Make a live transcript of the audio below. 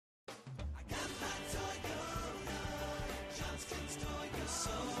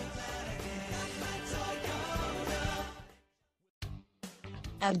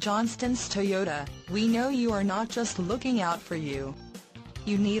At Johnstons Toyota, we know you are not just looking out for you.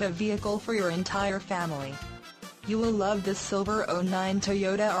 You need a vehicle for your entire family. You will love this silver '09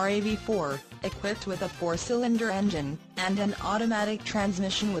 Toyota RAV4, equipped with a 4-cylinder engine, and an automatic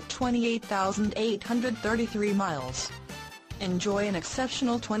transmission with 28,833 miles. Enjoy an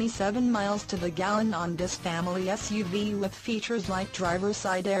exceptional 27 miles to the gallon on this family SUV with features like driver's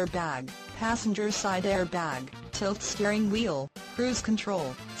side airbag, passenger side airbag, tilt steering wheel, cruise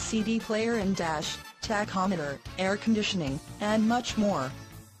control, CD player and dash, tachometer, air conditioning, and much more.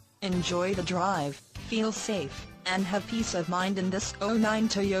 Enjoy the drive, feel safe, and have peace of mind in this '09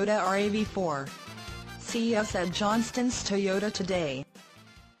 Toyota RAV4. See us at Johnstons Toyota today.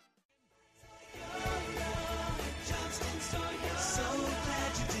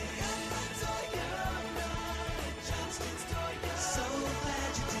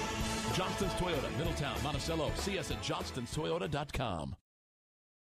 Johnstons Toyota, Middletown, Monticello. See us at johnstonstoyota.com.